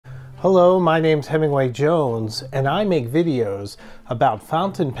Hello, my name's Hemingway Jones, and I make videos about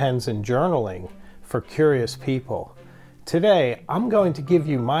fountain pens and journaling for curious people. Today, I'm going to give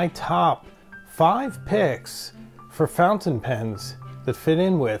you my top 5 picks for fountain pens that fit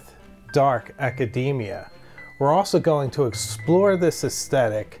in with dark academia. We're also going to explore this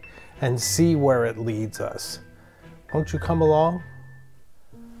aesthetic and see where it leads us. Won't you come along?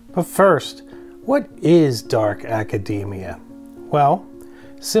 But first, what is dark academia? Well,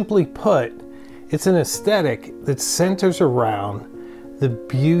 simply put, it's an aesthetic that centers around the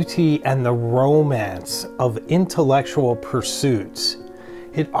beauty and the romance of intellectual pursuits.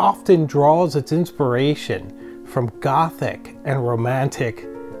 It often draws its inspiration from Gothic and Romantic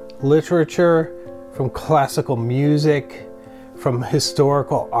literature, from classical music, from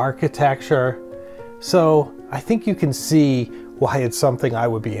historical architecture. So I think you can see why it's something I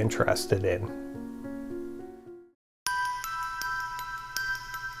would be interested in.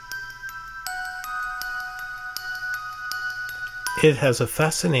 It has a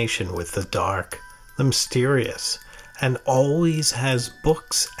fascination with the dark, the mysterious, and always has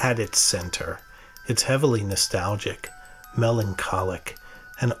books at its center. It's heavily nostalgic, melancholic,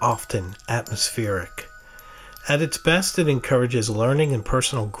 and often atmospheric. At its best, it encourages learning and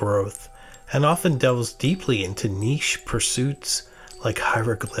personal growth, and often delves deeply into niche pursuits like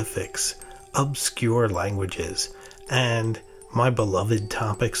hieroglyphics, obscure languages, and my beloved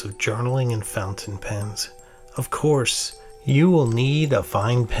topics of journaling and fountain pens. Of course, you will need a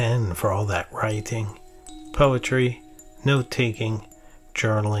fine pen for all that writing, poetry, note-taking,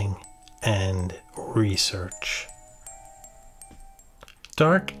 journaling, and research.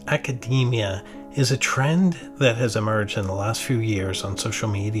 Dark academia is a trend that has emerged in the last few years on social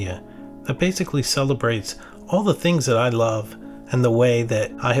media that basically celebrates all the things that I love and the way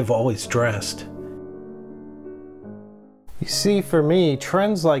that I have always dressed. You see, for me,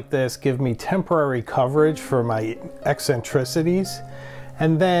 trends like this give me temporary coverage for my eccentricities,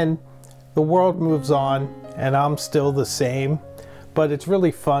 and then the world moves on and I'm still the same, but it's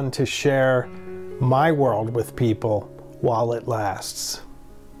really fun to share my world with people while it lasts.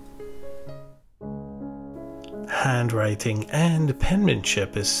 Handwriting and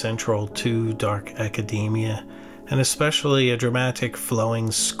penmanship is central to dark academia, and especially a dramatic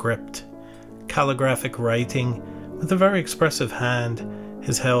flowing script. Calligraphic writing with a very expressive hand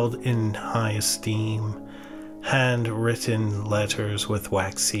is held in high esteem. Handwritten letters with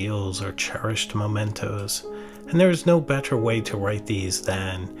wax seals are cherished mementos, and there is no better way to write these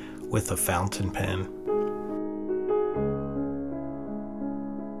than with a fountain pen.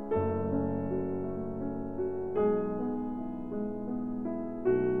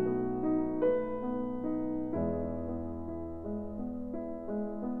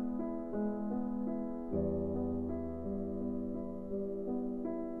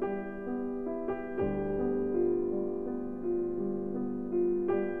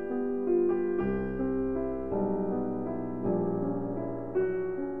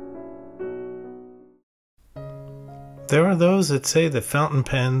 There are those that say that fountain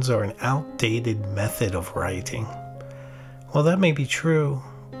pens are an outdated method of writing. Well, that may be true,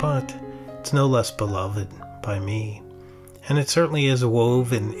 but it's no less beloved by me, and it certainly is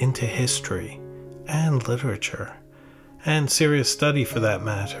woven into history and literature, and serious study for that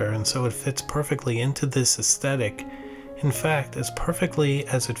matter, and so it fits perfectly into this aesthetic, in fact, as perfectly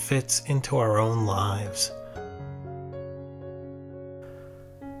as it fits into our own lives.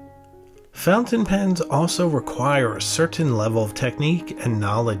 Fountain pens also require a certain level of technique and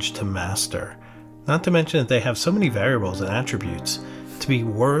knowledge to master, not to mention that they have so many variables and attributes to be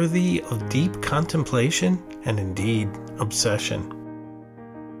worthy of deep contemplation and indeed obsession.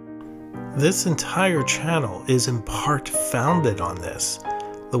 This entire channel is in part founded on this,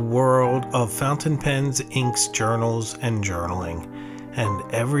 the world of fountain pens, inks, journals, and journaling,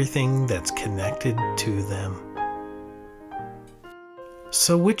 and everything that's connected to them.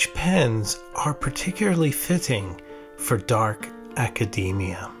 So which pens are particularly fitting for dark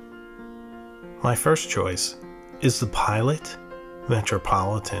academia? My first choice is the Pilot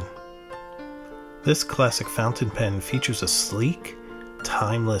Metropolitan. This classic fountain pen features a sleek,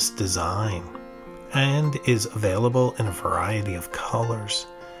 timeless design and is available in a variety of colors,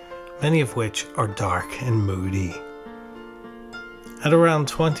 many of which are dark and moody. At around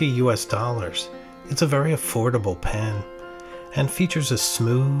 $20 US, it's a very affordable pen and features a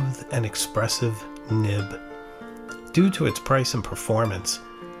smooth and expressive nib. Due to its price and performance,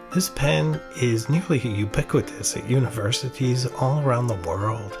 this pen is nearly ubiquitous at universities all around the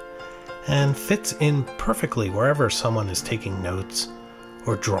world and fits in perfectly wherever someone is taking notes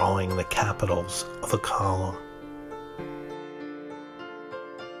or drawing the capitals of a column.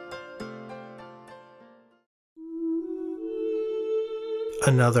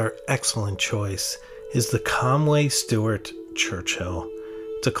 Another excellent choice is the Conway Stewart Churchill.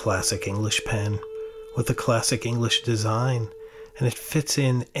 It's a classic English pen with a classic English design, and it fits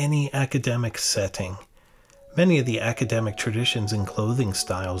in any academic setting. Many of the academic traditions and clothing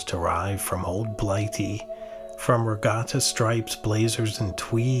styles derive from Old Blighty, from regatta stripes, blazers, and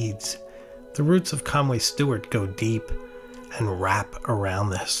tweeds. The roots of Conway Stewart go deep and wrap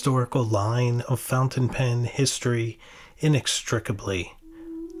around the historical line of fountain pen history inextricably.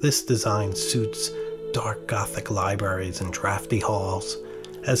 This design suits dark Gothic libraries and drafty halls,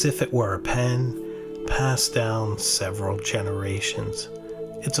 as if it were a pen passed down several generations.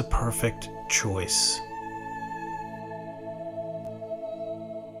 It's a perfect choice.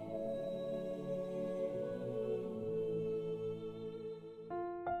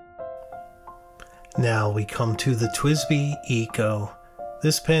 Now we come to the TWSBI Eco.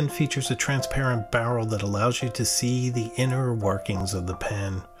 This pen features a transparent barrel that allows you to see the inner workings of the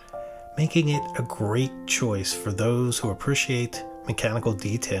pen, making it a great choice for those who appreciate mechanical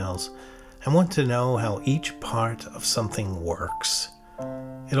details and want to know how each part of something works.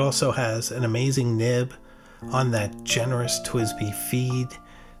 It also has an amazing nib on that generous TWSBI feed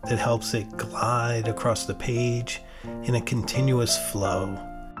that helps it glide across the page in a continuous flow.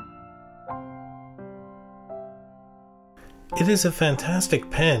 It is a fantastic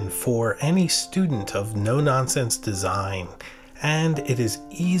pen for any student of no-nonsense design, and it is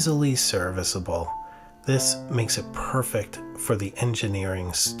easily serviceable. This makes it perfect for the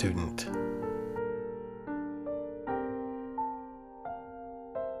engineering student.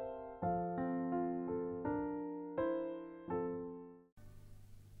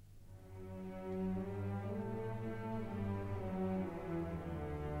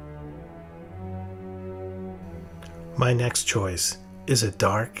 My next choice is a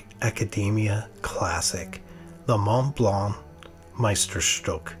dark academia classic, the Mont Blanc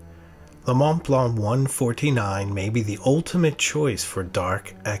Meisterstück. The Mont Blanc 149 may be the ultimate choice for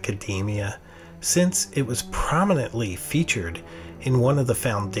dark academia, since it was prominently featured in one of the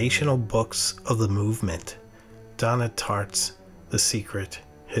foundational books of the movement, Donna Tartt's The Secret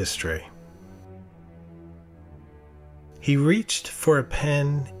History. He reached for a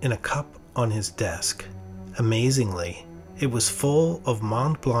pen in a cup on his desk. Amazingly, it was full of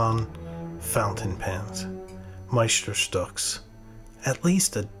Mont Blanc fountain pens, Meisterstücks, at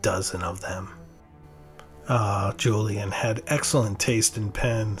least a dozen of them. Julian had excellent taste in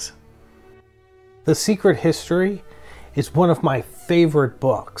pens. The Secret History is one of my favorite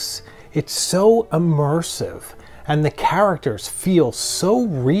books. It's so immersive, and the characters feel so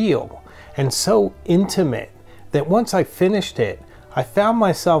real and so intimate that once I finished it, I found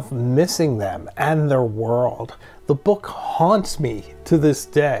myself missing them and their world. The book haunts me to this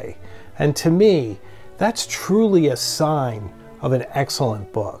day, and to me, that's truly a sign of an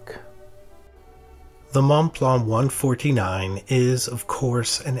excellent book. The Mont Blanc 149 is, of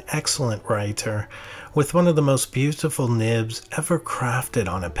course, an excellent writer with one of the most beautiful nibs ever crafted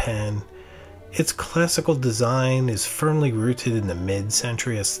on a pen. Its classical design is firmly rooted in the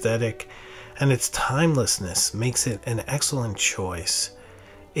mid-century aesthetic, and its timelessness makes it an excellent choice.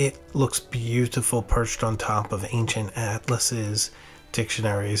 It looks beautiful perched on top of ancient atlases,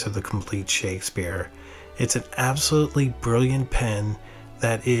 dictionaries of the complete Shakespeare. It's an absolutely brilliant pen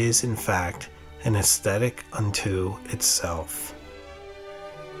that is, in fact, an aesthetic unto itself.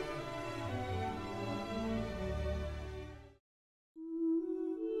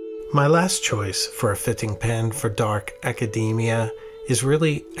 My last choice for a fitting pen for dark academia is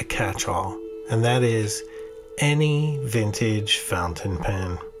really a catch-all, and that is any vintage fountain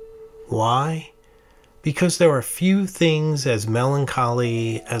pen. Why? Because there are few things as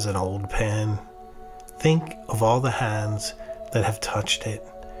melancholy as an old pen. Think of all the hands that have touched it,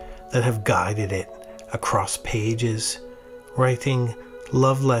 that have guided it across pages, writing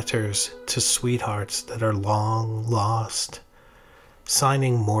love letters to sweethearts that are long lost,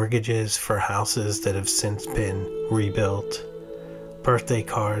 signing mortgages for houses that have since been rebuilt, birthday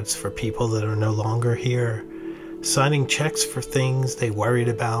cards for people that are no longer here, signing checks for things they worried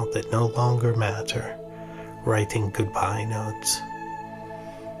about that no longer matter, writing goodbye notes.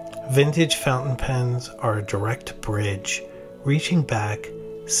 Vintage fountain pens are a direct bridge, reaching back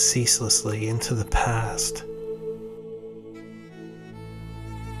ceaselessly into the past.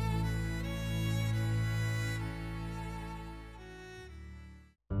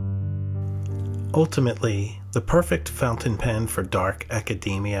 Ultimately, the perfect fountain pen for dark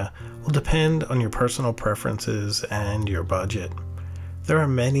academia will depend on your personal preferences and your budget. There are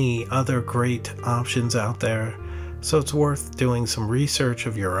many other great options out there, so it's worth doing some research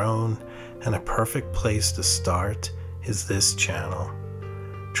of your own, and a perfect place to start is this channel.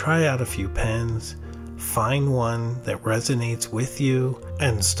 try out a few pens, find one that resonates with you,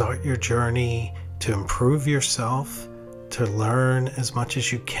 and start your journey to improve yourself, to learn as much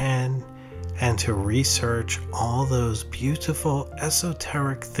as you can, and to research all those beautiful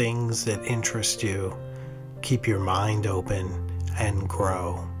esoteric things that interest you. Keep your mind open and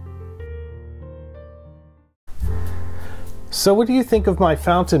grow. So what do you think of my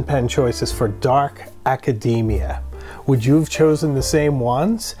fountain pen choices for dark academia? Would you have chosen the same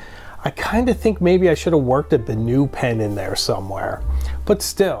ones? I kind of think maybe I should have worked a Benu pen in there somewhere. But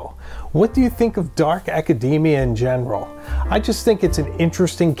still, what do you think of dark academia in general? I just think it's an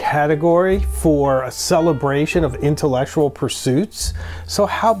interesting category for a celebration of intellectual pursuits. So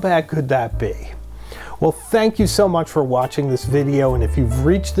how bad could that be? Well, thank you so much for watching this video, and if you've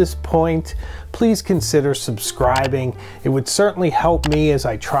reached this point, please consider subscribing. It would certainly help me as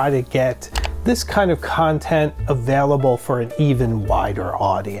I try to get this kind of content available for an even wider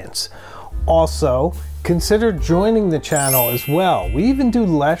audience. Also, consider joining the channel as well. We even do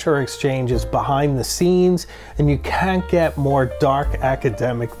letter exchanges behind the scenes, and you can't get more dark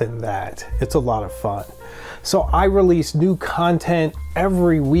academic than that. It's a lot of fun. So I release new content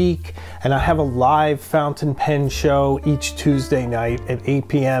every week, and I have a live fountain pen show each Tuesday night at 8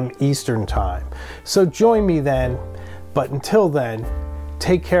 p.m. Eastern Time. So join me then, but until then,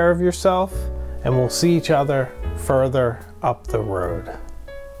 take care of yourself, and we'll see each other further up the road.